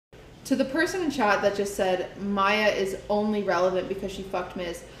To the person in chat that just said Maya is only relevant because she fucked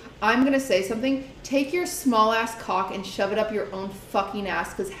Miz, I'm gonna say something. Take your small ass cock and shove it up your own fucking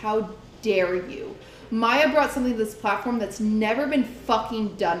ass, because how dare you? Maya brought something to this platform that's never been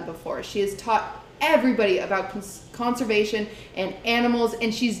fucking done before. She has taught everybody about conservation and animals,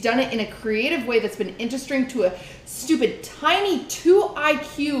 and she's done it in a creative way that's been interesting to a stupid tiny 2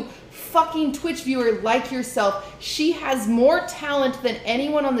 IQ fucking Twitch viewer like yourself. She has more talent than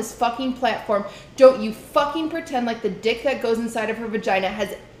anyone on this fucking platform. Don't you fucking pretend like the dick that goes inside of her vagina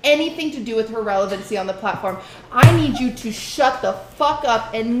has anything to do with her relevancy on the platform. I need you to shut the fuck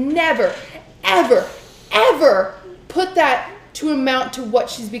up and never, ever, ever put that to amount to what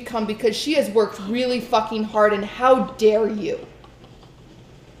she's become, because she has worked really fucking hard, and how dare you?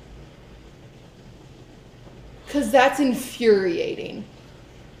 Because that's infuriating.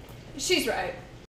 She's right.